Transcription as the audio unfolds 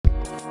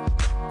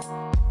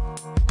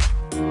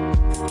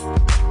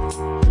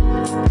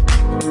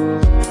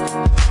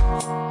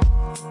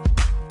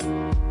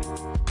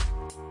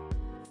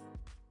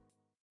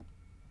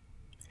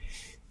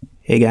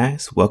Hey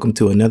guys, welcome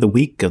to another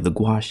week of the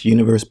Gwash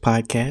Universe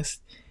podcast.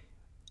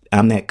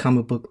 I'm that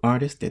comic book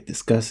artist that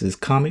discusses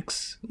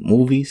comics,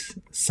 movies,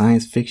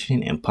 science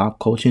fiction, and pop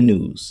culture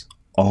news,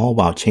 all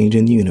while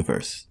changing the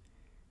universe,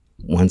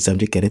 one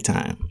subject at a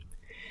time.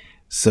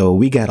 So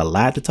we got a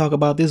lot to talk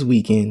about this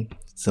weekend.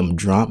 Some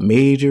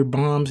major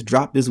bombs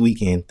dropped this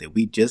weekend that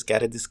we just got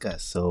to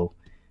discuss. So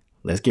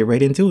let's get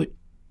right into it.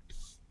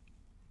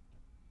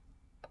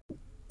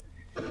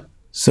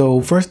 So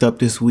first up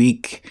this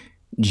week,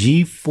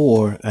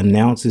 G4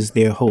 announces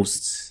their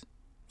hosts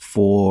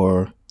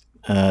for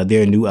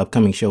their new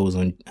upcoming shows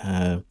on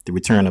the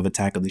return of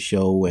Attack of the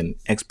Show and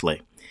X-Play.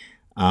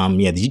 The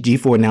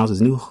G4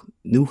 announces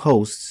new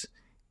hosts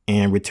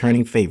and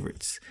returning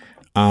favorites.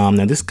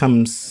 Now this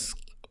comes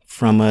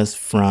from us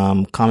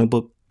from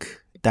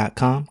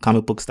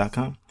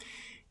comicbooks.com.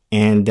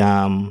 And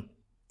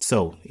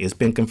so it's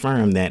been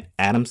confirmed that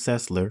Adam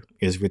Sessler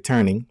is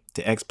returning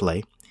to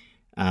X-Play,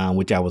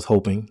 which I was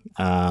hoping.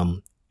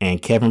 And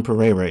Kevin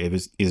Pereira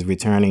is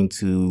returning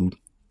to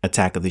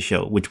Attack of the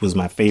Show, which was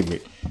my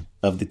favorite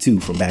of the two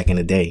from back in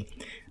the day.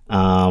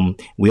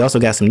 We also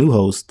got some new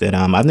hosts that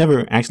I've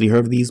never actually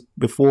heard of these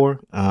before.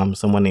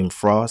 Someone named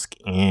Frost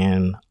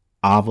and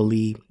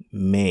Avali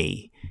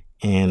May,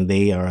 and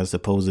they are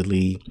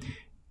supposedly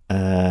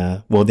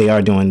they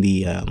are doing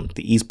the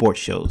esports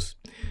shows.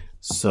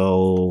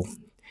 So,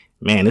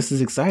 man, this is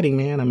exciting,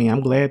 man. I mean,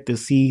 I'm glad to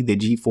see that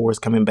G4 is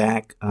coming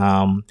back.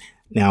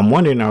 Now, I'm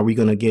wondering, are we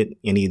going to get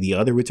any of the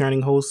other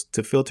returning hosts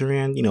to filter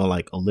in? You know,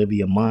 like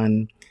Olivia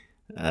Munn,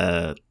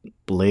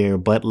 Blair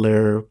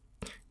Butler,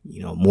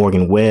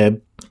 Morgan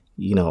Webb,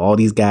 all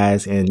these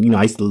guys. And,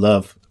 I used to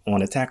love,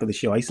 on Attack of the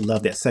Show, I used to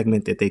love that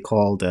segment that they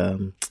called,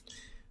 what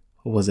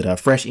was it,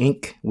 Fresh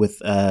Ink with,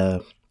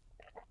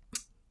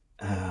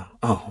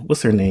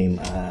 what's her name?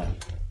 I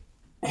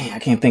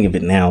can't think of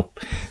it now.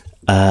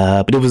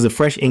 But it was a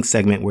Fresh Ink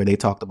segment where they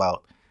talked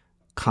about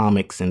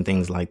comics and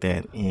things like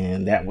that,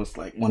 and that was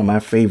like one of my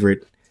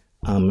favorite.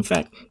 In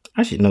fact,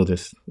 I should know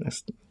this.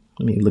 Let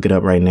me look it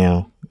up right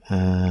now.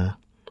 What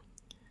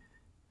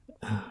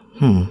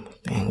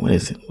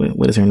is it?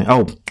 What is her name?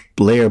 Oh,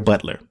 Blair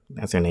Butler.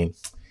 That's her name.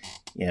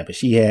 Yeah, but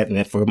she had,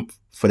 and for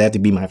that to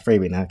be my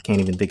favorite, and I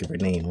can't even think of her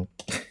name.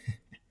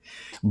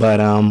 But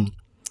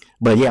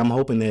yeah, I'm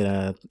hoping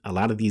that a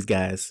lot of these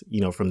guys,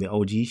 from the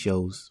OG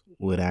shows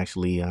would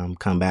actually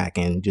come back,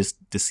 and just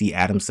to see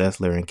Adam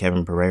Sessler and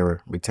Kevin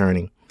Pereira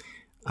returning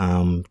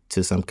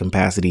to some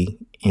capacity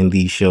in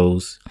these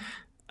shows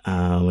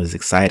was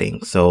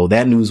exciting. So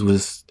that news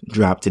was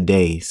dropped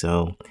today.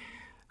 So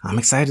I'm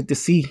excited to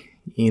see.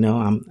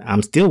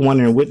 I'm still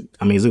wondering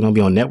is it going to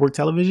be on network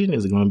television?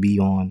 Is it going to be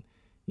on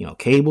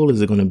cable?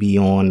 Is it going to be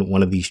on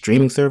one of these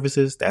streaming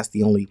services? That's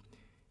the only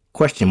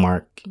question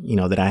mark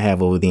that I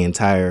have over the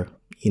entire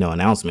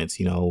announcements.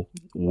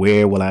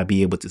 Where will I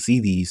be able to see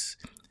these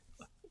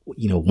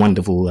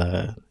wonderful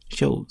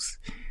shows?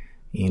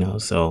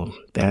 So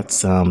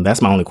that's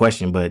my only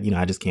question. But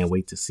I just can't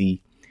wait to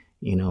see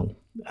when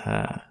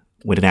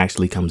it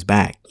actually comes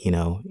back,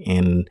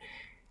 and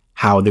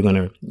how they're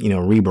gonna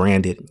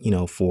rebrand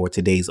it for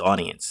today's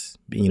audience,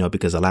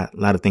 because a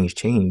lot of things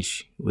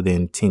change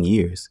within 10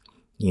 years,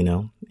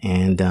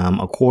 and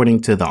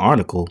according to the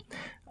article,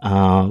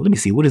 let me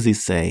see, what does it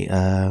say?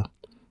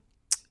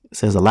 It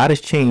says a lot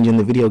has changed in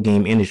the video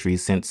game industry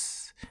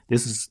since.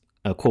 This is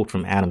a quote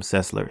from Adam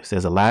Sessler. It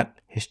says, "A lot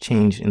has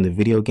changed in the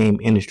video game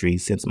industry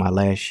since my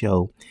last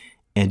show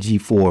at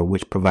G4,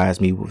 which provides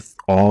me with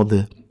all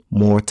the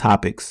more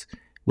topics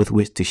with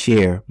which to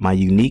share my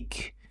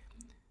unique,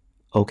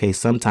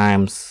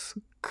 sometimes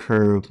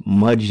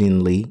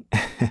curmudgeonly,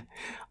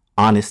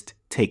 honest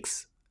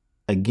takes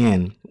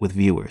again with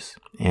viewers."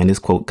 And this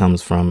quote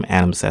comes from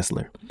Adam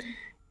Sessler.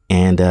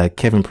 And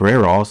Kevin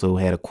Pereira also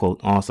had a quote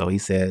also. He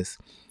says,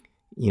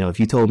 "If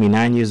you told me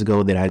 9 years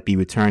ago that I'd be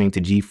returning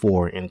to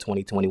G4 in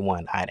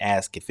 2021, I'd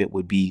ask if it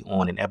would be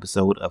on an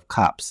episode of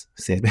Cops,"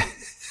 said.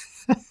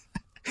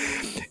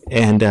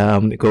 And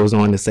it goes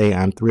on to say,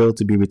 "I'm thrilled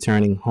to be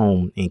returning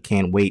home and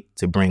can't wait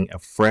to bring a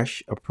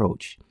fresh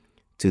approach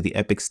to the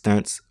epic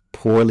stunts,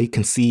 poorly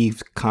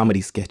conceived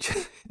comedy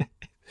sketches,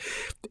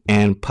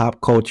 and pop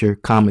culture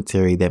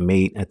commentary that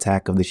made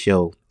Attack of the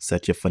Show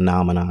such a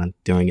phenomenon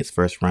during its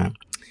first run."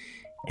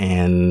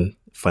 And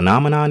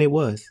phenomenon it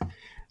was.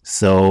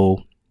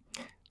 So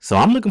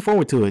I'm looking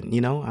forward to it.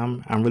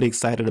 I'm really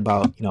excited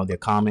about, their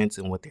comments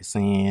and what they're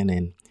saying,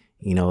 and,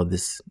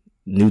 this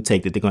new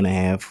take that they're going to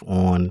have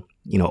on,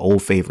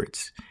 old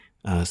favorites,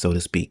 so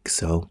to speak.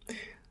 So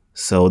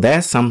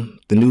that's the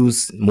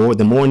news,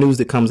 the more news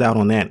that comes out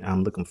on that,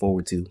 I'm looking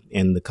forward to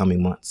in the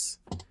coming months.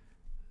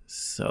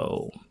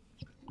 So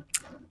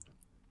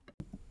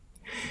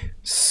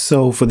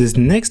for this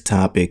next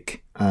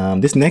topic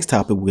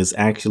was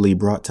actually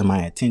brought to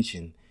my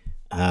attention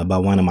by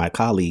one of my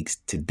colleagues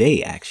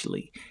today,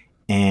 actually.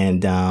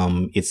 And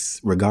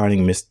it's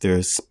regarding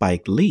Mr.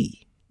 Spike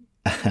Lee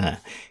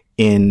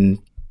in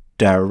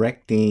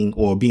directing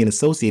or being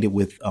associated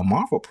with a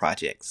Marvel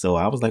project. So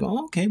I was like,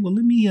 oh, okay, well,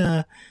 let me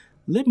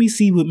let me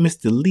see what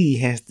Mr. Lee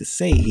has to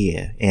say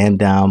here.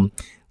 And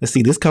let's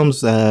see, this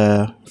comes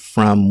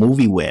from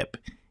MovieWeb.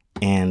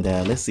 And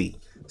let's see.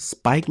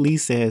 Spike Lee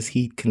says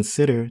he'd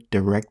consider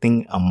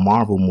directing a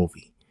Marvel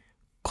movie.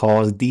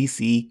 Calls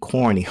DC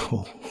corny.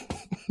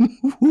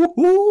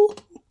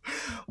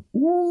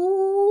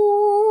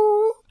 Ooh.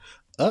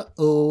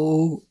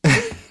 Uh-oh.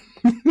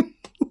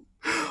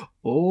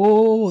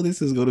 Oh,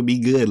 this is gonna be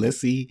good.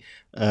 Let's see.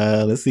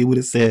 Let's see what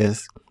it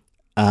says.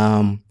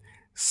 Um,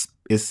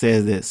 it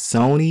says that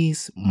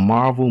Sony's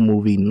Marvel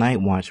movie Night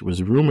Watch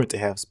was rumored to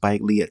have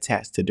Spike Lee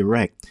attached to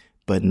direct,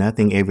 but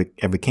nothing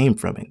ever came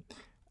from it.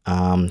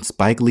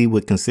 Spike Lee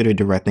would consider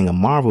directing a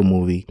Marvel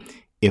movie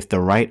if the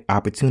right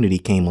opportunity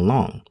came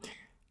along.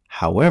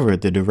 However,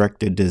 the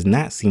director does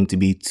not seem to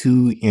be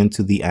too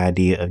into the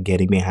idea of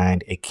getting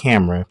behind a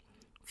camera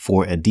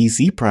for a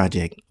DC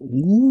project.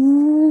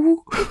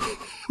 Ooh.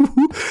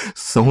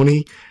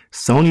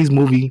 Sony's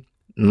movie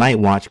Night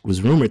Watch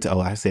was rumored to,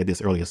 I said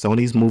this earlier.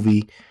 Sony's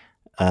movie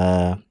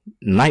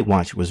Night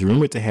Watch was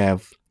rumored to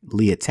have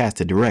Lee attached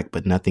to direct,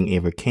 but nothing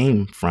ever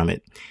came from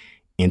it.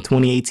 In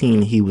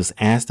 2018, he was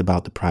asked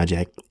about the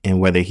project and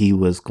whether he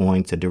was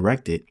going to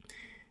direct it.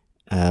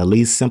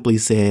 Lee simply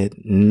said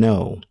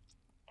no.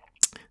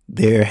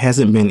 There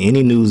hasn't been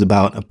any news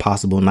about a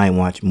possible Night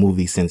Watch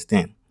movie since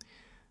then.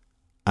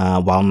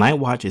 While Night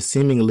Watch is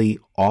seemingly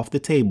off the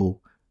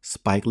table,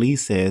 Spike Lee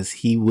says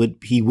he would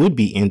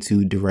be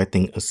into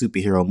directing a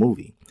superhero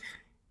movie.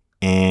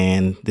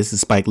 And this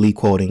is Spike Lee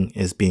quoting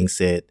as being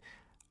said,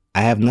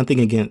 I have nothing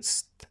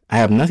against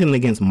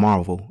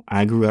Marvel.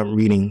 I grew up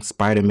reading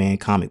Spider-Man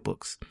comic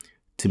books.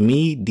 To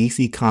me,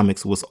 DC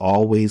Comics was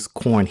always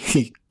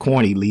corny.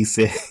 Corny, Lee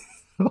said.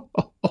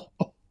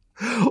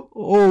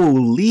 Oh,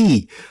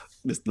 Lee.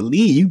 Mr.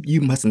 Lee,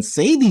 you mustn't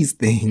say these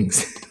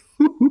things.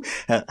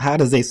 How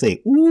does they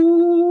say,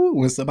 ooh,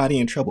 when somebody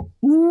in trouble?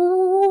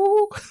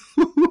 Ooh,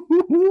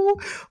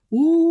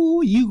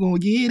 ooh, you gonna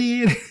get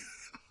it.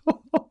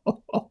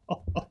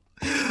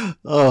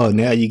 Oh,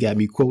 now you got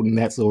me quoting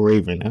That's So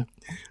Raven, huh?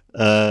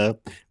 Let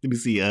me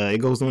see. It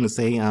goes on to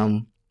say,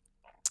 in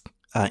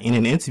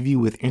an interview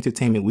with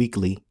Entertainment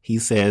Weekly, he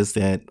says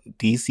that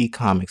DC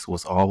Comics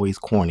was always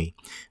corny.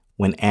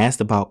 When asked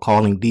about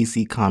calling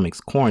DC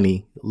Comics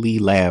corny, Lee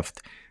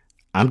laughed.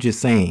 I'm just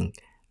saying,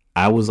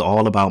 I was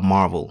all about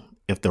Marvel.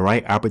 If the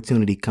right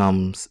opportunity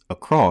comes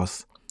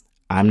across,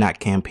 I'm not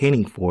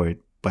campaigning for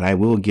it, but I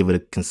will give it a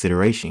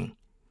consideration.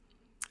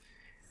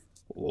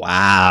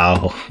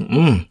 Wow.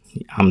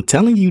 I'm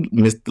telling you,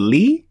 Mr.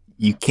 Lee,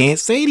 you can't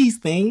say these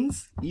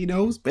things,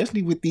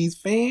 especially with these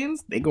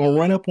fans. They're going to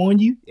run up on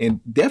you and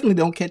definitely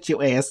don't catch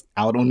your ass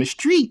out on the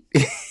street.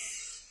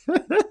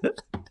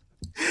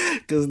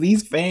 Because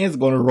these fans are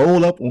going to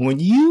roll up on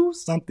you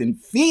something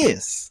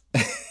fierce.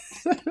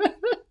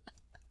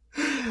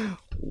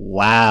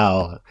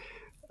 Wow.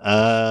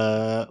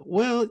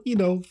 Well,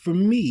 for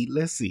me,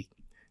 let's see.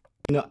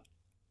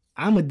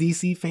 I'm a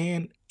DC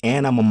fan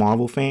and I'm a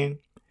Marvel fan.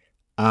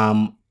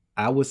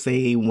 I would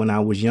say when I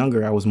was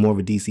younger, I was more of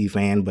a DC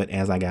fan, but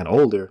as I got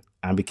older,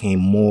 I became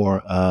more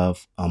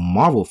of a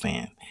Marvel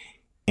fan.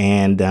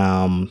 And,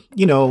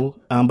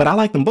 but I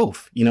like them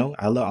both.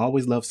 I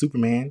always love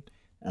Superman.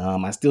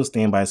 I still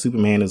stand by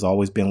Superman has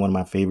always been one of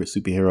my favorite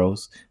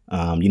superheroes.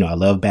 I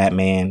love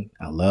Batman.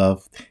 I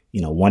love,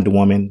 Wonder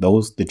Woman.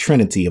 The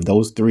trinity of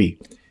those three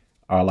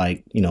are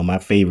like, my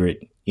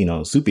favorite,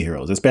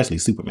 superheroes, especially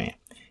Superman.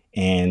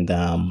 And,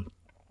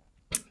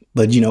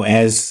 but,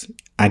 as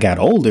I got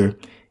older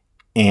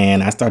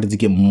and I started to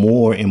get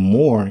more and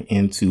more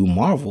into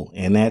Marvel,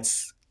 and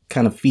that's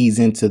kind of feeds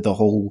into the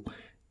whole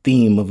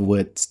theme of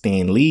what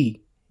Stan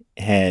Lee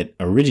had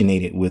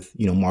originated with,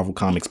 Marvel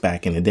Comics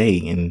back in the day,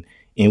 and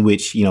in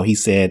which, he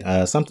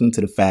said something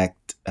to the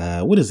fact,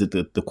 what is it,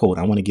 the quote?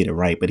 I want to get it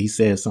right, but he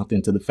says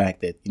something to the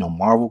fact that,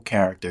 Marvel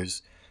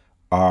characters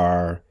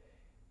are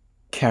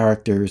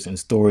characters and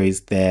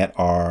stories that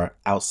are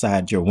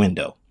outside your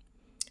window,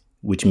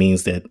 which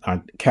means that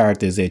are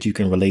characters that you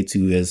can relate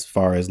to as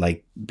far as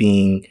like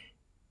being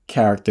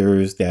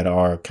characters that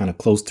are kind of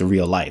close to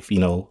real life.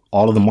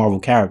 All of the Marvel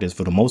characters,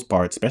 for the most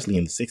part, especially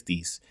in the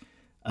 60s,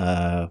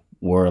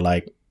 were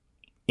like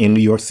in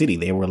New York City.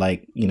 They were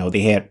like,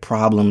 they had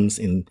problems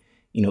and,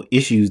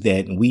 issues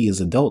that we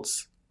as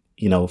adults,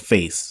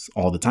 face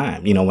all the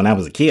time. When I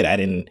was a kid, I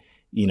didn't,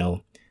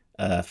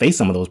 face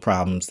some of those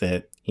problems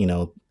that,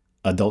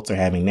 adults are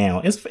having now.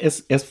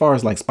 As far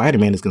as like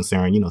Spider-Man is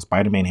concerned,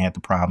 Spider-Man had the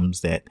problems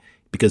that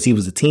because he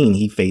was a teen,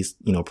 he faced,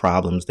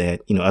 problems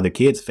that, other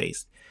kids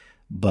faced.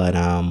 But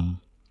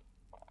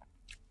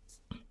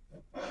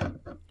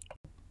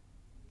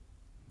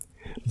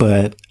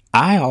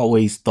I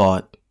always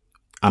thought,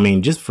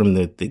 just from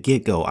the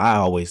get-go, I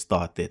always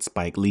thought that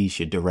Spike Lee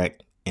should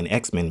direct an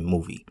X-Men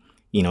movie.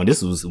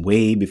 This was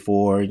way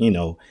before,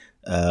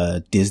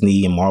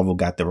 Disney and Marvel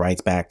got the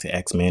rights back to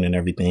X-Men and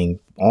everything,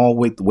 all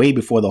way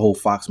before the whole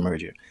Fox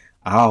merger.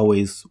 I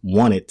always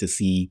wanted to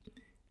see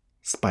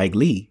Spike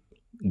Lee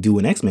do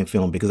an X-Men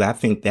film because I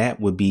think that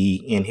would be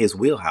in his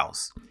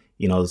wheelhouse,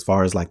 as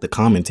far as like the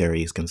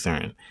commentary is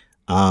concerned.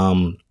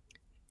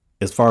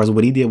 as far as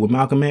what he did with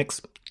Malcolm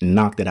X,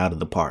 knocked it out of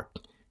the park,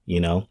 you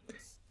know.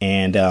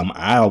 And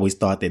I always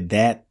thought that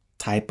that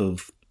type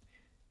of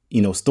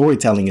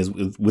storytelling is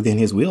within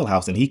his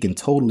wheelhouse, and he can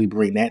totally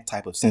bring that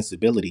type of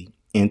sensibility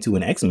into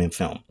an X-Men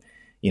film.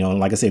 And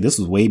like I said, this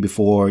was way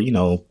before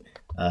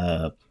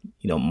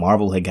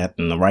Marvel had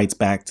gotten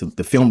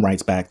the film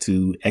rights back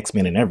to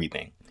X-Men and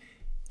everything.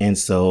 And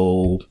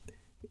so,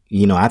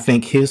 I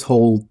think his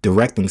whole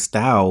directing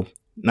style,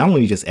 not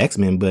only just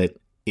X-Men, but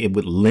it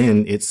would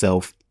lend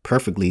itself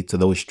perfectly to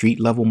those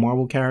street level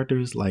Marvel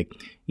characters like,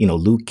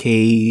 Luke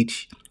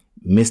Cage,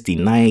 Misty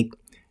Knight,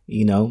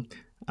 even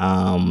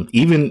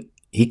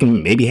he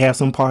can maybe have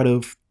some part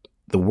of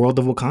the world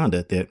of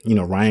Wakanda that,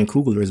 Ryan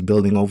Coogler is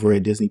building over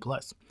at Disney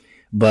Plus.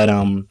 But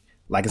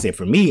like I said,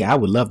 for me, I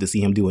would love to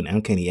see him do an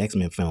Uncanny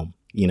X-Men film,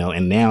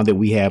 and now that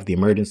we have the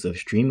emergence of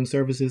streaming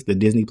services, the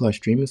Disney Plus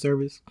streaming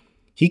service,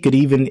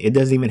 it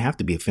doesn't even have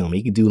to be a film.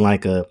 He could do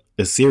like a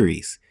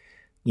series,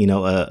 a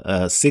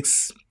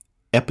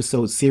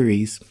 6-episode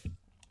series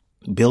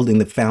building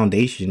the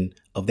foundation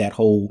of that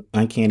whole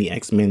Uncanny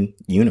X-Men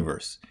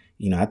universe.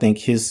 I think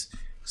his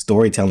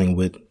storytelling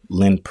would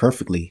lend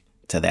perfectly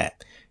to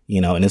that.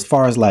 And as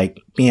far as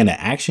like being an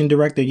action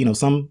director,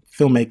 some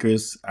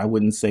filmmakers, I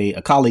wouldn't say,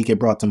 a colleague had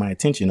brought to my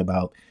attention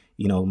about,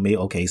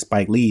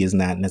 Spike Lee is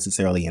not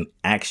necessarily an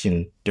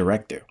action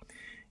director,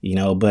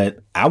 but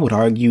I would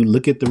argue,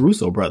 look at the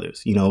Russo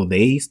brothers.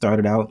 They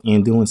started out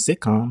in doing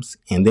sitcoms.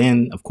 And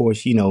then, of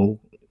course,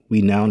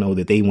 we now know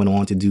that they went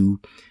on to do,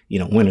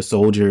 Winter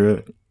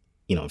Soldier,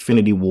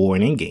 Infinity War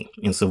and Endgame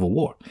and Civil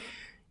War.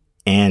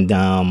 And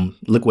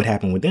look what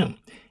happened with them.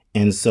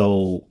 And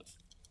so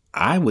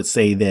I would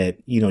say that,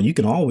 you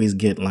can always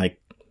get like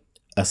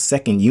a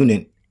second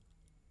unit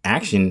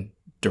action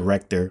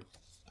director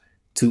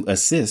to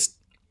assist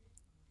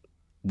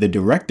the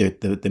director,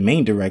 the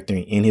main director,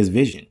 in his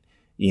vision.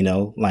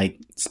 Like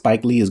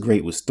Spike Lee is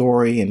great with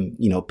story and,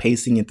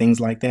 pacing and things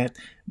like that.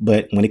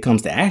 But when it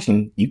comes to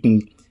action, you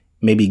can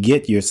maybe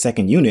get your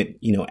second unit,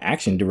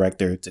 action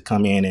director to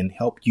come in and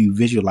help you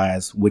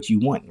visualize what you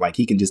want. Like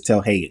he can just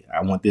tell, hey,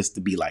 I want this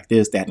to be like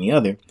this, that, and the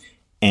other.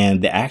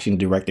 And the action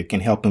director can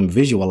help him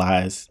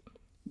visualize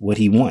what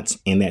he wants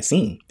in that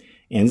scene.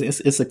 And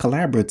it's a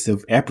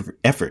collaborative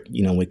effort,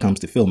 when it comes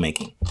to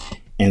filmmaking.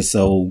 And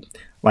so,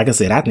 like I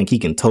said, I think he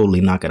can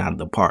totally knock it out of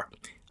the park.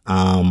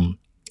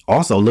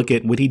 Also, look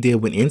at what he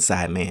did with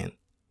Inside Man.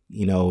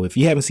 If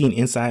you haven't seen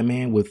Inside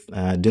Man with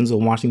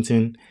Denzel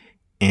Washington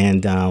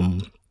and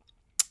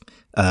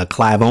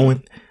Clive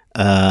Owen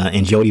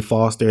and Jodie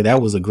Foster,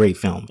 that was a great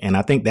film. And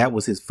I think that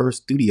was his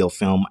first studio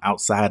film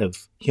outside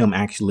of him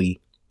actually,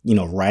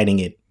 writing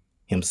it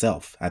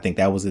himself. I think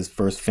that was his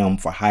first film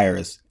for hire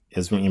as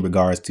in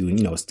regards to,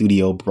 a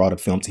studio brought a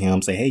film to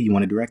him, say, hey, you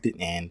want to direct it?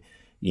 And,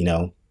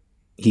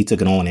 he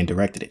took it on and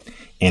directed it.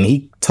 And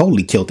he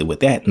totally killed it with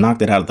that,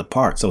 knocked it out of the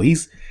park. So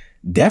he's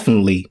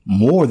definitely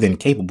more than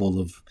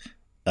capable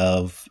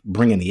of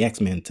bringing the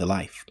X-Men to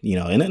life,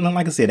 and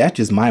like I said, that's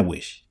just my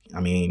wish.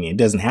 I mean, it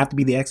doesn't have to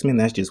be the X-Men.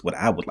 That's just what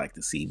I would like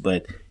to see.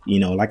 But,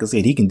 like I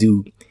said, he can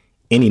do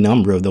any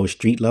number of those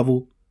street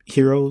level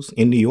heroes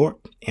in New York.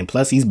 And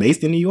plus he's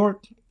based in New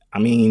York. I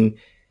mean,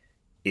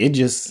 it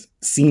just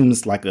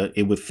seems like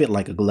it would fit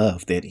like a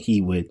glove that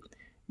he would,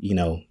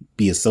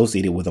 be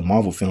associated with a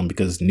Marvel film,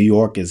 because New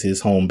York is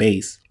his home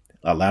base.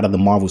 A lot of the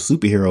Marvel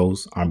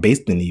superheroes are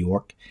based in New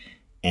York,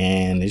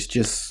 and it's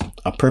just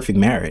a perfect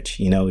marriage.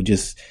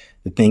 The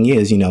thing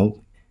is,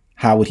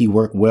 how would he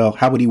work? Well,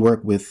 how would he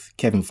work with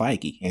Kevin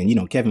Feige?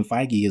 And, Kevin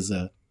Feige is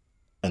a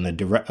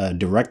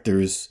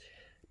director's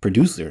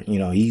producer.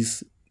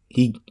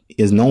 He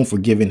is known for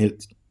giving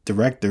his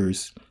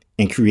directors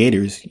and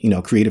creators,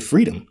 creative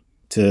freedom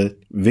to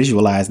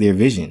visualize their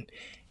vision.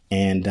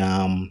 And,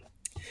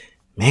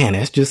 man,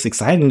 that's just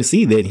exciting to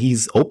see that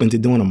he's open to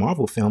doing a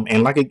Marvel film.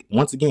 And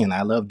once again,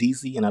 I love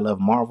DC and I love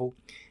Marvel.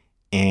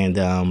 And,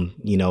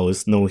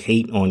 it's no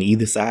hate on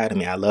either side. I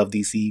mean, I love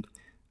DC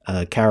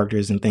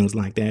characters and things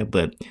like that.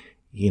 But,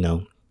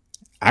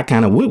 I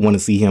kind of would want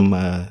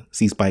to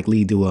see Spike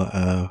Lee do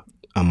a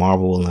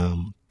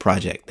Marvel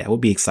project. That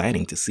would be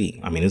exciting to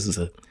see. I mean, this is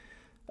a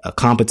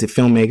competent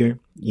filmmaker.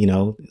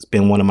 It's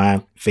been one of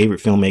my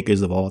favorite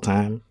filmmakers of all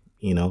time.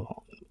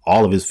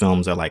 All of his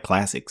films are like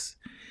classics.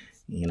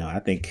 I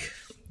think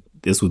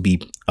this would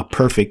be a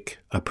perfect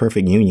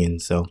union.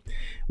 So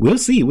we'll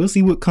see what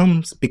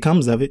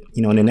becomes of it,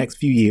 in the next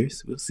few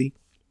years. We'll see.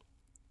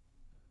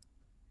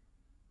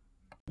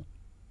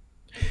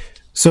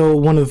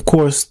 So of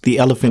course, the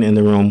elephant in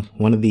the room,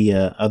 one of the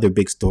other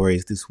big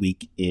stories this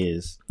week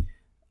is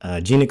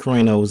Gina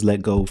Carano was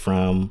let go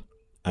from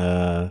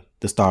the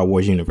Star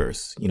Wars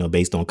universe,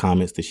 based on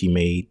comments that she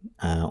made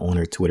on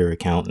her Twitter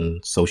account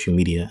and social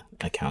media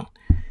account.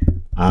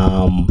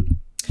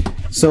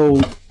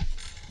 So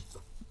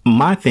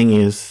my thing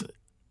is,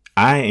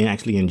 I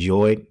actually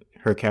enjoyed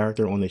her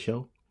character on the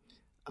show.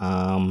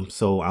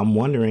 So I'm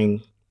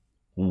wondering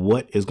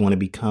what is going to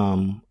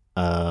become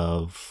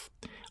of,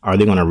 are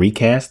they going to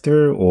recast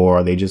her, or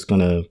are they just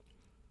going to,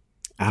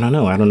 I don't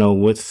know. I don't know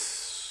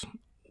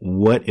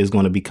what is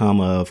going to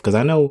become of, because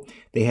I know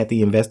they had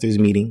the investors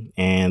meeting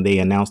and they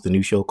announced a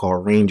new show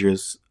called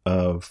Rangers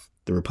of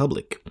the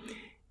Republic.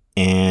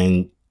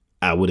 And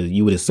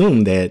you would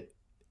assume that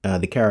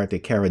the character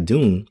Cara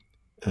Dune,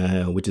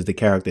 which is the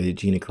character that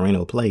Gina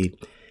Carano played,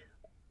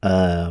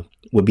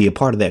 would be a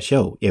part of that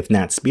show, if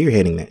not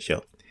spearheading that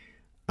show.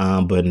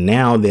 But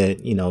now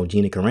that,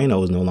 Gina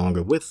Carano is no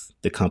longer with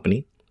the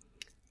company,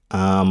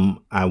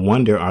 I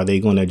wonder, are they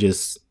going to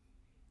just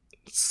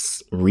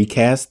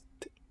recast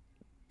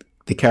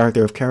the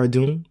character of Cara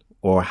Dune?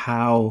 Or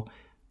how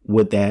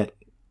would that,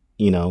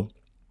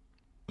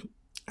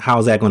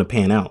 how's that going to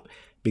pan out?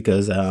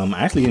 Because I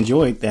actually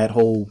enjoyed that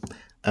whole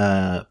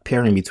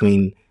pairing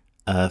between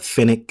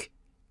Finnick,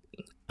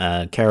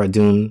 Cara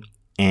Dune,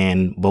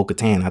 and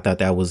Bo-Katan. I thought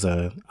that was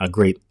a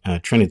great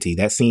trinity.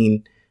 That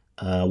scene,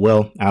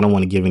 well, I don't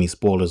want to give any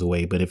spoilers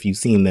away, but if you've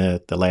seen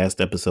the last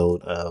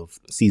episode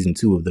of season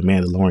 2 of The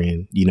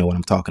Mandalorian, you know what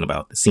I'm talking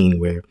about. The scene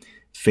where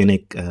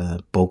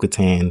Finnick,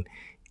 Bo-Katan,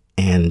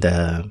 and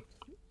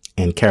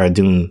Cara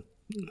Dune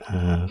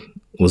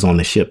was on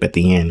the ship at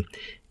the end.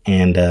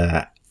 And,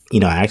 I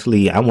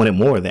wanted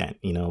more of that,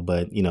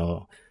 but,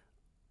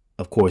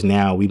 of course,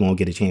 now we won't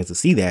get a chance to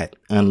see that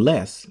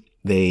unless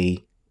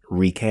they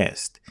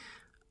recast.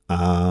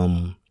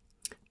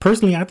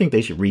 Personally, I think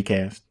they should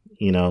recast,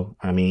 they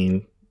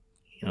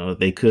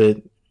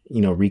could,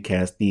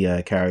 recast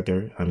the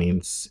character. I mean,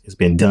 it's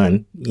been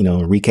done,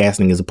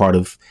 recasting is a part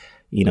of,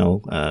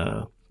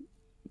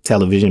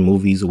 television,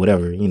 movies, or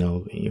whatever,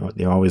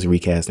 they're always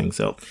recasting.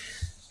 So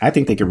I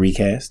think they could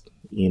recast,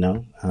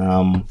 she'll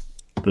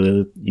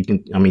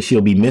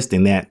be missed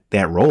in that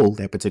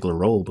particular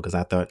role, because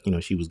I thought,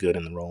 she was good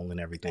in the role and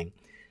everything.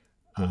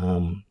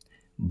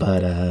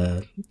 But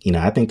I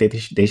think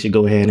that they should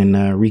go ahead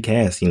and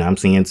recast. I'm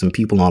seeing some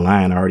people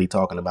online already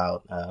talking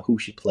about who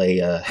should play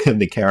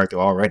the character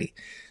already.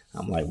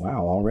 I'm like,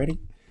 wow, already?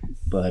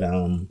 But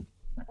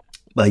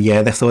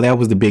yeah, so that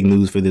was the big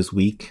news for this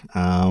week.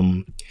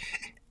 And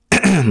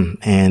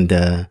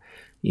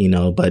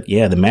but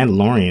yeah, The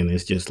Mandalorian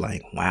is just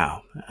like,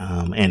 wow.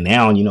 And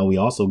now, we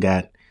also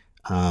got,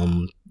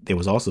 there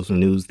was also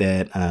some news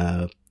that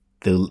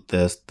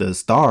the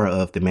star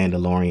of The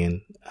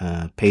Mandalorian,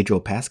 Pedro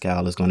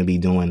Pascal, is going to be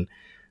doing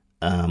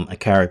a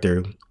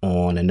character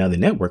on another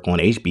network on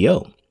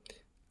HBO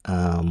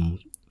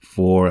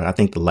for, I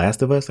think, The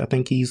Last of Us. I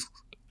think he's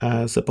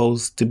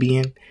supposed to be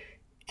in.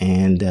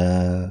 And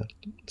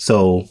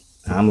so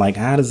I'm like,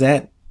 how does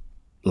that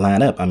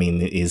line up? I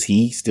mean, is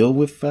he still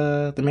with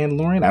The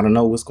Mandalorian? I don't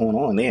know what's going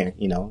on there.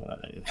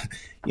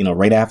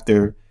 Right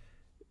after,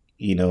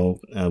 we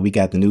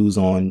got the news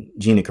on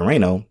Gina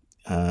Carano,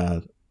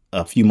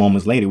 a few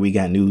moments later, we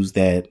got news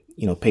that,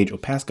 Pedro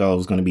Pascal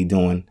was going to be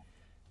doing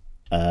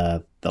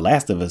The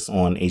Last of Us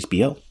on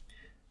HBO.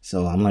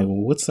 So I'm like, well,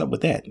 what's up with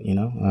that?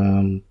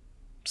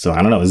 So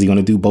I don't know. Is he going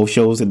to do both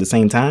shows at the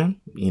same time?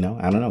 I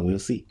don't know. We'll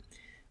see.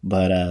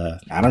 But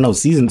I don't know.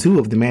 Season 2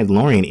 of The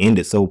Mandalorian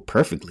ended so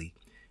perfectly.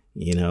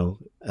 I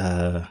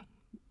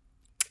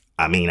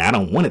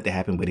don't want it to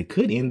happen, but it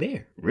could end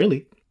there,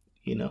 really.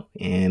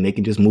 And they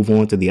can just move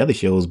on to the other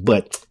shows.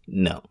 But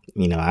no,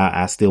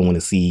 I still want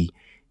to see,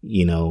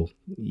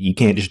 you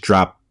can't just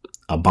drop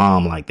a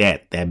bomb like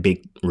that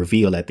big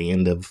reveal at the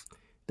end of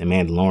The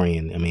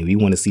Mandalorian. I mean, we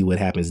want to see what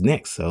happens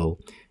next. So,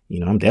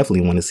 I'm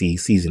definitely want to see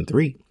season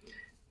 3,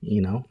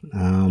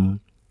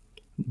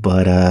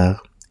 but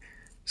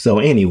so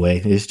anyway,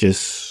 it's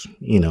just,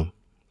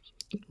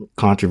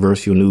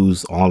 controversial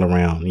news all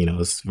around.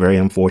 It's very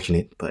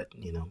unfortunate, but,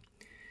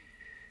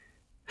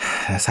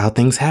 that's how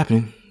things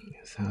happen.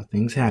 That's how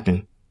things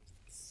happen.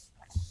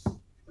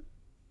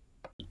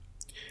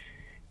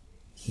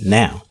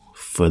 Now,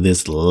 for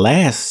this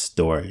last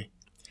story.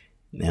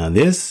 Now,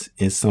 this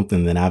is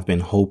something that I've been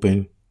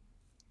hoping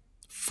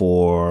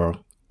for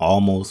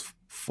almost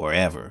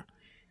forever.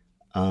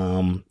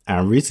 I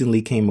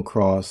recently came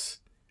across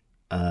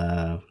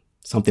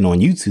something on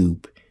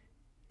YouTube,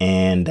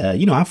 and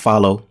I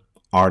follow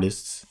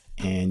artists,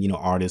 and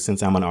artists,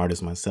 since I'm an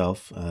artist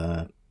myself,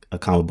 a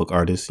comic book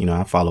artist,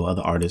 I follow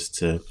other artists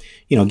to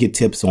get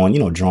tips on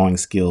drawing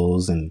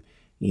skills and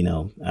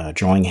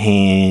drawing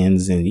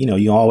hands, and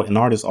an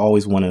artist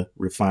always want to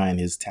refine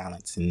his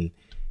talents, and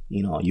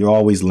you're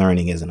always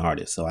learning as an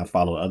artist. So I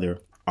follow other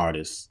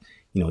artists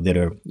that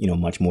are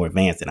much more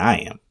advanced than I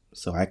am,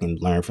 so I can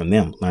learn from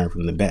them, learn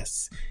from the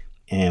best.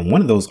 And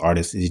one of those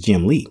artists is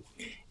Jim Lee.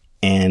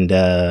 And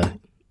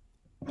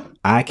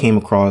I came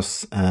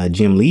across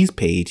Jim Lee's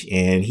page,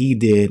 and he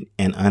did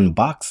an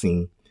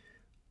unboxing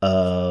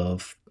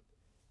of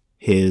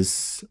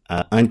his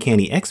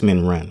Uncanny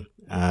X-Men run.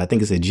 I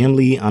think it's a Jim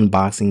Lee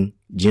unboxing,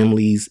 Jim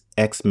Lee's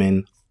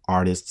X-Men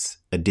Artists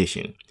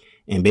Edition.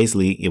 And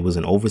basically, it was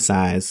an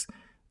oversized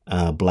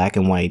black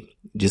and white,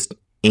 just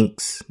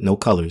inks, no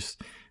colors,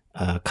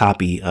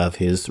 copy of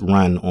his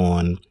run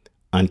on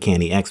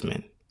Uncanny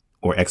X-Men,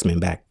 or X-Men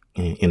back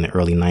in the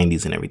early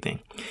 90s and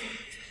everything.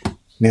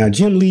 Now,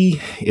 Jim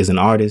Lee is an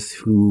artist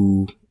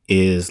who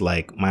is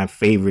like my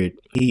favorite.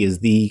 He is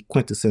the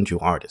quintessential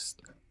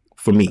artist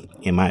for me,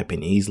 in my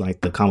opinion. He's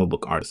like the comic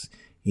book artist.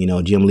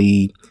 Jim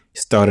Lee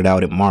started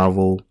out at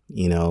Marvel.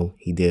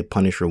 He did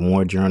Punisher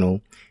War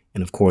Journal.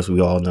 And of course, we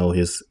all know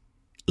his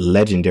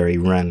legendary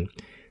run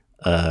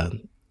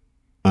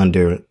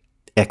under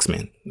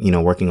X-Men,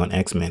 working on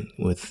X-Men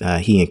with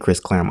he and Chris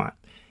Claremont.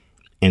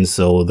 And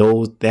so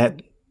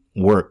that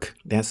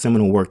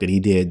seminal work that he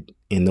did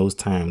in those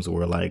times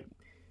were like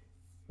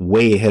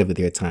way ahead of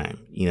their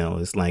time.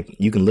 It's like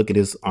you can look at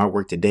his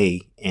artwork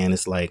today and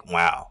it's like,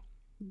 wow,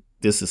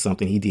 this is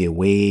something he did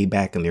way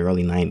back in the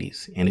early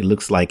 90s. And it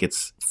looks like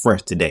it's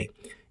fresh today.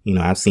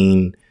 I've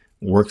seen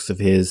works of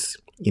his,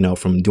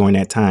 from during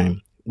that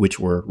time, which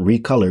were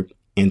recolored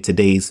in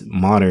today's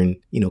modern,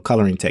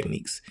 coloring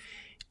techniques.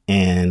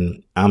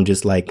 And I'm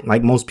just like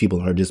most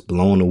people are just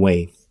blown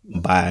away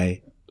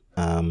by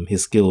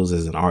his skills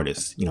as an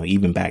artist,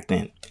 even back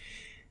then.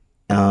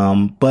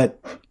 But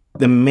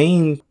the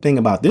main thing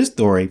about this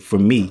story for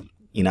me,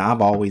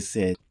 I've always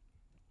said,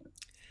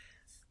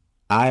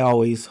 I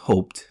always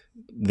hoped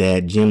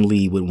that Jim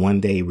Lee would one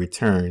day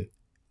return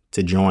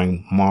to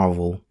drawing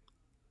Marvel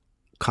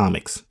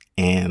comics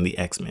and the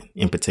X-Men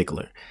in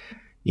particular,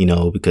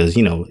 because,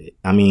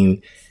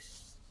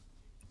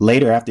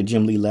 later after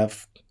Jim Lee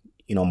left,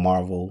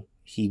 Marvel,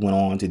 he went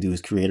on to do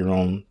his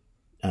creator-owned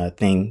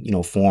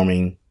thing,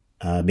 forming,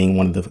 being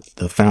one of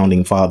the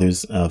founding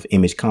fathers of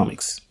Image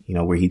Comics,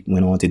 where he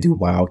went on to do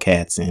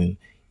Wildcats and,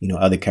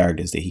 other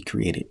characters that he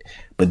created.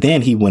 But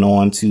then he went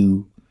on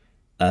to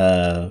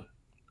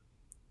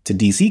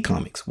DC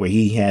Comics, where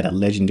he had a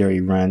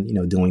legendary run,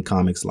 doing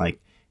comics like,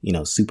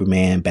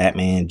 Superman,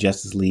 Batman,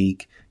 Justice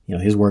League.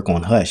 His work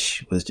on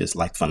Hush was just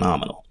like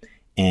phenomenal.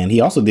 And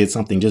he also did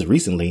something just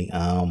recently,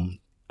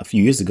 a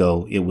few years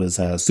ago. It was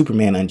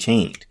Superman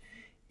Unchained.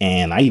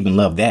 And I even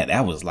love that.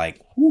 That was like,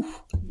 whew,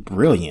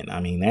 brilliant. I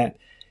mean,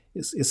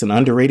 it's an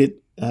underrated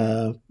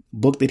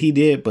book that he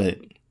did, but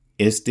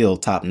it's still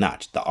top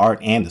notch. The art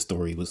and the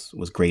story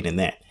was great in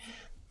that.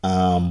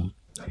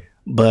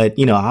 But,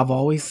 I've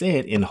always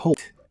said and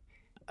hoped,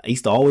 I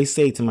used to always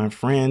say to my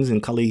friends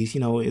and colleagues,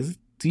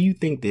 do you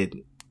think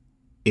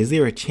is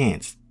there a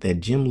chance that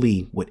Jim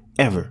Lee would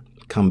ever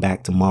come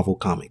back to Marvel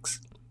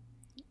Comics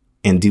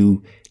and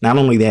do not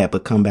only that,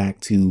 but come back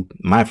to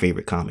my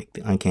favorite comic,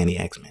 the Uncanny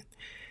X-Men?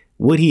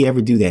 Would he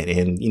ever do that?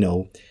 And,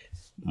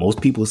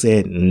 most people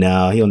said,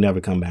 no, he'll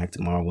never come back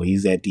to Marvel.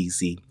 He's at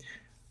DC.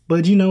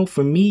 But,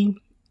 for me,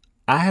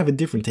 I have a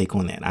different take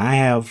on that. I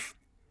have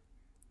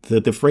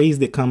the phrase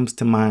that comes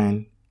to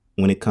mind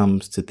when it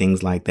comes to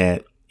things like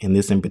that, and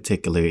this in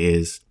particular,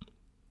 is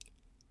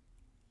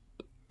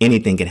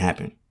anything can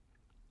happen,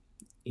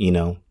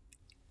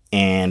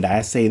 And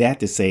I say that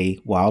to say,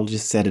 well, I'll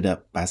just set it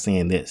up by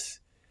saying this.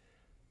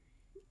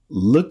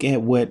 Look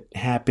at what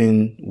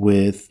happened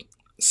with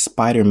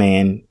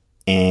Spider-Man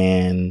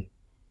and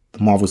the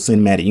Marvel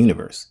Cinematic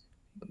Universe.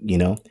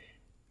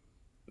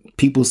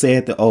 People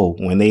said that,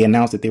 when they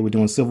announced that they were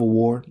doing Civil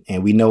War,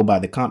 and we know by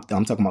I'm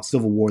talking about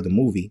Civil War, the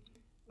movie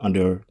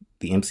under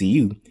the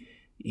MCU,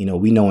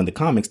 we know in the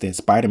comics that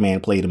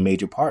Spider-Man played a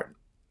major part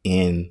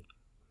in,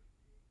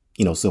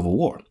 Civil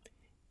War.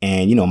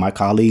 And, my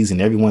colleagues and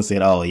everyone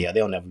said, oh, yeah,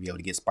 they'll never be able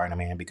to get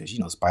Spider-Man because,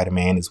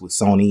 Spider-Man is with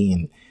Sony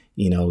and,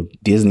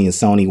 Disney and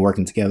Sony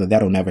working together.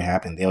 That'll never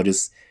happen. They'll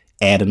just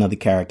add another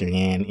character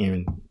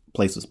in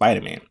place of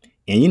Spider-Man.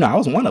 And, I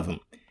was one of them.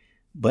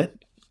 But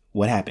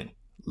what happened?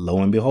 Lo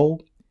and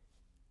behold,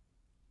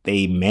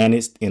 they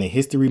managed, in a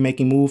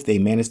history-making move, they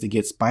managed to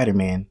get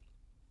Spider-Man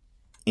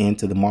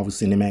into the Marvel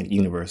Cinematic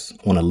Universe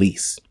on a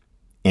lease.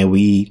 And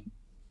we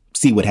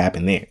see what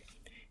happened there.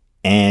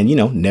 And,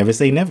 never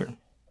say never.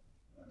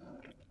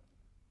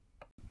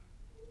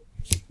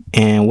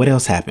 And what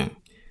else happened?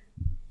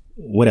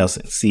 What else?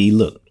 See,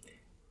 look,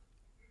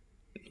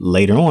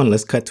 later on,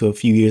 let's cut to a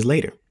few years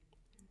later.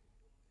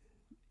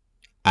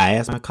 I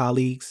asked my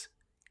colleagues,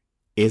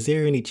 is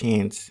there any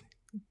chance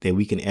that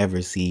we can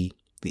ever see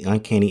the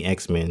Uncanny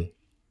X-Men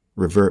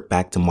revert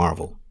back to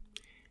Marvel?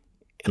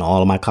 And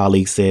all of my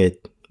colleagues said,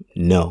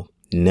 no,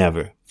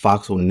 never.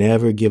 Fox will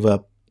never give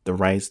up the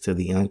rights to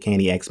the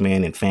Uncanny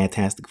X-Men and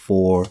Fantastic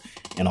Four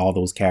and all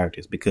those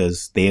characters,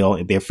 because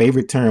their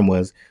favorite term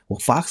was, well,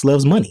 Fox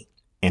loves money.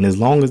 And as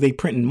long as they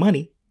printing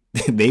money,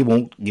 they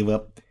won't give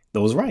up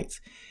those rights.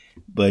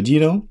 But, you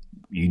know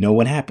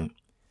what happened.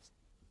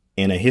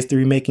 In a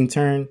history-making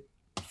turn,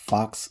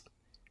 Fox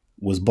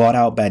was bought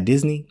out by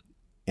Disney,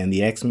 and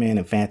the X-Men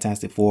and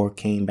Fantastic Four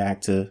came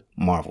back to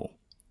Marvel.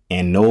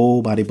 And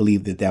nobody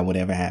believed that would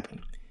ever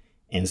happen.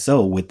 And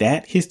so with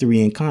that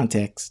history and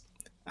context,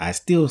 I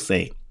still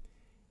say,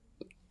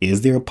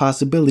 is there a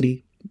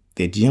possibility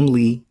that Jim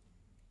Lee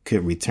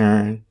could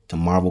return to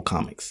Marvel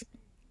Comics?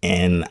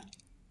 And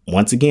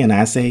once again,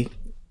 I say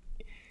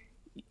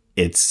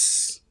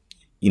it's,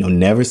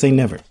 never say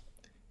never.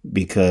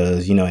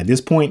 Because, at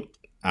this point,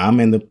 I'm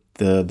in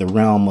the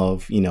realm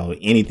of,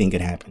 anything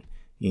could happen.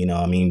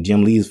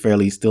 Jim Lee is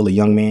fairly still a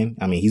young man.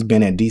 He's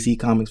been at DC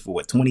Comics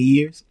for 20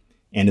 years.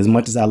 And as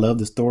much as I love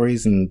the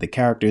stories and the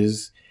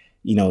characters,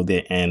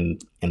 and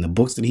the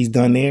books that he's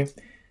done there,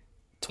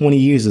 20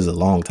 years is a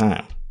long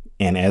time.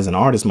 And as an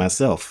artist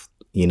myself,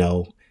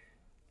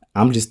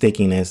 I'm just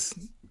thinking this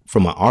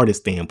from an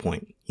artist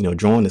standpoint,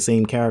 drawing the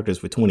same characters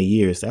for 20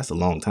 years, that's a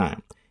long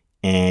time.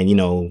 And,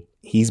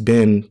 he's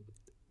been,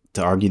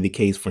 to argue the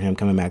case for him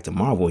coming back to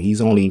Marvel,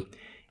 he's only,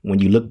 when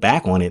you look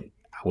back on it,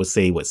 I would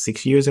say,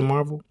 6 years in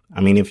Marvel?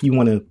 I mean, if you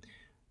want to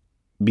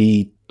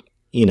be,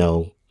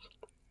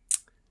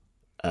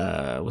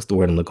 what's the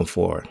word I'm looking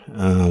for?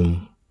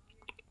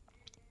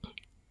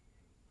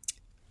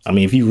 I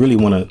mean, if you really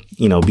want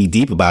to, be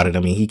deep about it,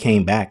 I mean, he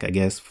came back, I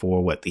guess,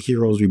 for the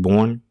Heroes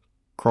Reborn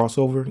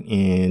crossover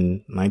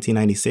in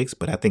 1996.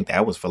 But I think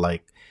that was for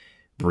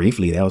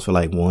briefly, that was for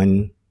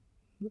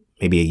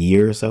maybe a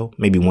year or so,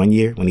 maybe 1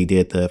 year when he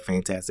did the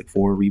Fantastic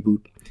Four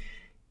reboot.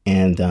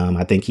 And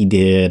I think he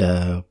did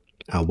a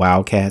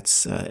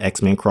Wildcats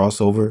X-Men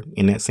crossover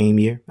in that same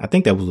year. I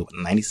think that was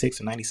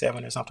 96 or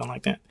 97 or something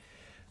like that.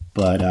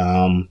 But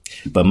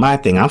my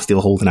thing, I'm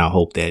still holding out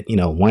hope that,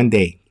 one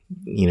day,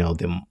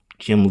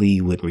 Jim Lee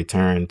would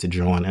return to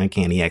drawing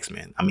Uncanny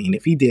X-Men. I mean,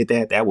 if he did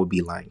that, that would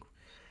be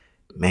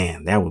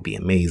man, that would be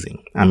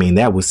amazing. I mean,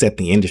 that would set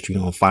the industry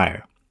on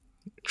fire.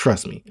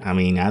 Trust me. I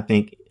mean, I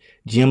think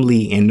Jim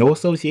Lee, in no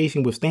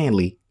association with Stan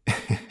Lee,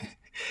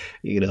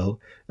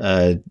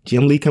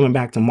 Jim Lee coming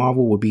back to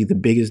Marvel would be the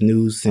biggest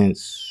news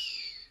since,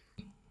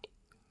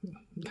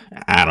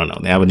 I don't know,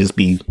 that would just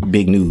be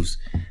big news.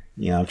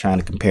 I'm trying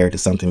to compare it to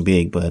something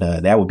big, but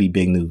that would be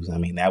big news. I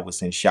mean, that would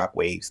send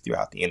shockwaves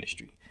throughout the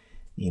industry.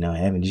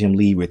 Having Jim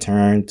Lee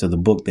return to the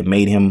book that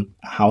made him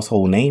a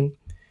household name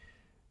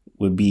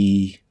would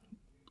be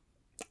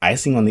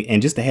icing on the,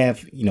 and just to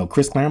have,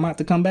 Chris Claremont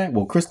to come back.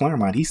 Well, Chris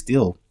Claremont, he's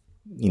still,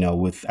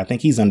 I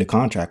think he's under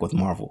contract with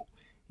Marvel,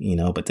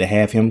 but to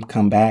have him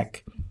come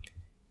back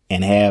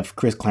and have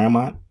Chris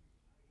Claremont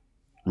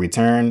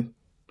return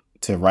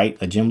to write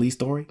a Jim Lee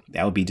story,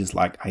 that would be just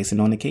like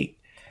icing on the cake,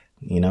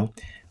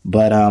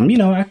 But,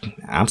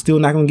 I'm still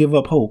not going to give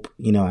up hope.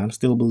 I'm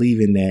still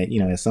believing that,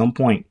 at some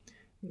point,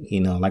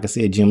 like I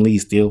said, Jim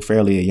Lee's still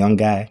fairly a young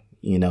guy.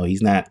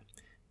 He's not,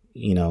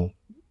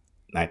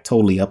 not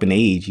totally up in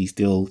age. He's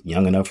still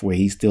young enough where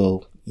he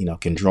still,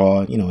 can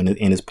draw,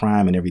 in his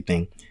prime and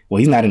everything. Well,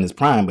 he's not in his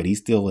prime, but he's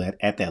still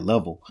at that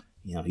level.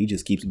 He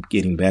just keeps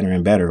getting better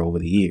and better over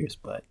the years.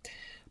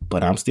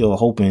 But I'm still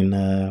hoping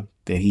that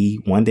he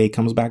one day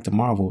comes back to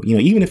Marvel.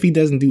 Even if he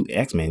doesn't do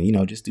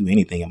X-Men, just do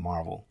anything at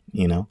Marvel,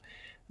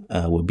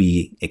 would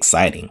be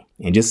exciting.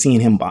 And just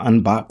seeing him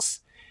unbox,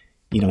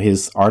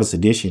 his artist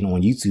edition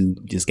on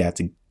YouTube just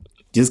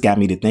got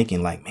me to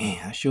thinking man,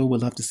 I sure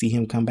would love to see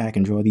him come back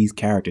and draw these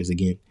characters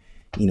again.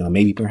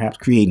 Maybe perhaps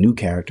create new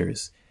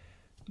characters,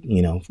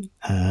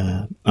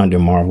 under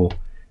Marvel,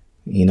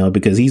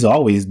 because he's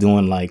always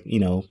doing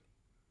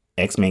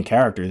X-Men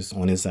characters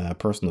on his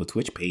personal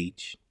Twitch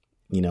page,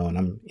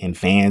 and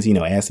fans,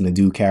 asking to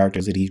do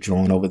characters that he's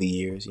drawn over the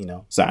years,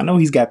 So I know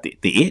he's got the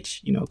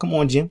itch, come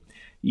on, Jim,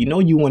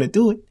 you want to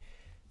do it.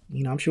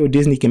 I'm sure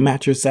Disney can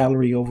match your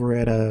salary over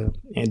at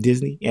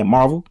Disney, at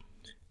Marvel,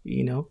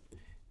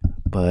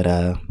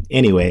 But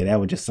anyway, that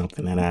was just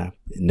something that I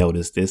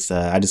noticed.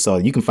 I just saw,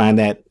 you can find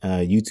that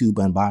YouTube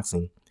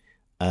unboxing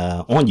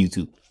on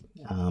YouTube.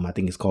 I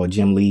think it's called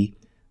Jim Lee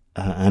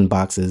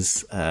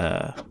Unboxes.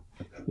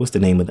 What's the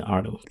name of the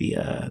art of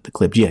the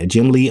clip? Yeah,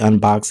 Jim Lee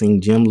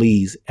Unboxing Jim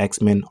Lee's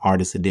X-Men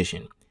Artist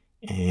Edition.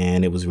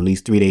 And it was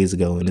released 3 days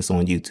ago, and it's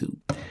on YouTube.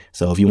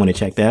 So if you want to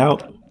check that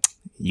out,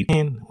 you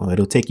can. Well,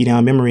 it'll take you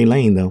down memory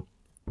lane, though.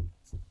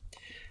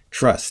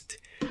 Trust.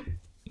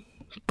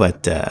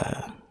 But,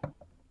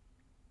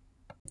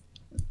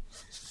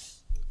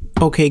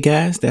 okay,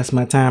 guys, that's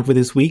my time for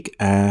this week.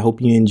 I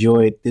hope you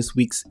enjoyed this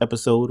week's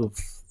episode of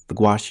the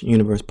Gwash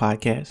Universe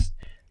podcast.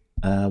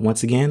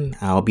 Once again,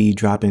 I'll be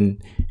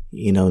dropping,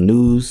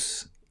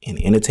 news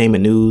and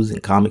entertainment news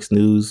and comics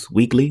news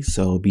weekly.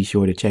 So be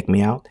sure to check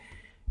me out.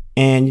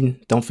 And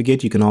don't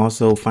forget, you can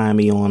also find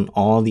me on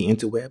all the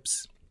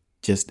interwebs,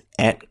 just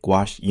at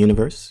Gwash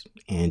Universe,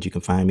 and you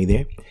can find me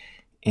there.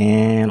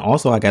 And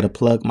also, I got to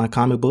plug my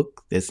comic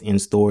book that's in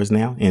stores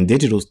now, in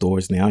digital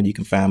stores now. You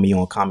can find me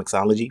on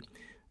Comixology.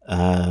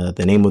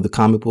 The name of the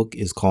comic book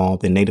is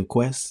called The Native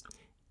Quest.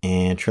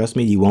 And trust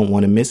me, you won't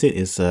want to miss it.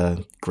 It's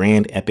a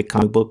grand, epic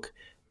comic book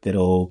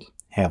that'll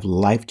have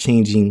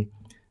life-changing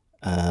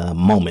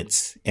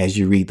moments as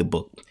you read the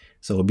book.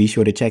 So be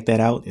sure to check that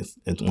out.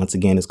 Once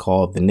again, it's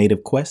called The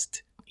Native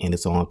Quest, and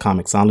it's on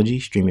Comixology,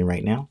 streaming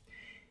right now.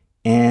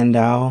 And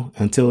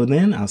until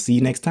then, I'll see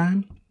you next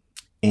time.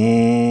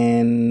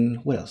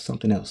 And what else?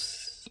 Something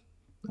else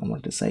I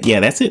wanted to say.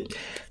 Yeah, that's it.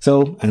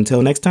 So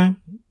until next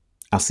time,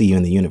 I'll see you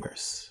in the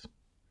universe.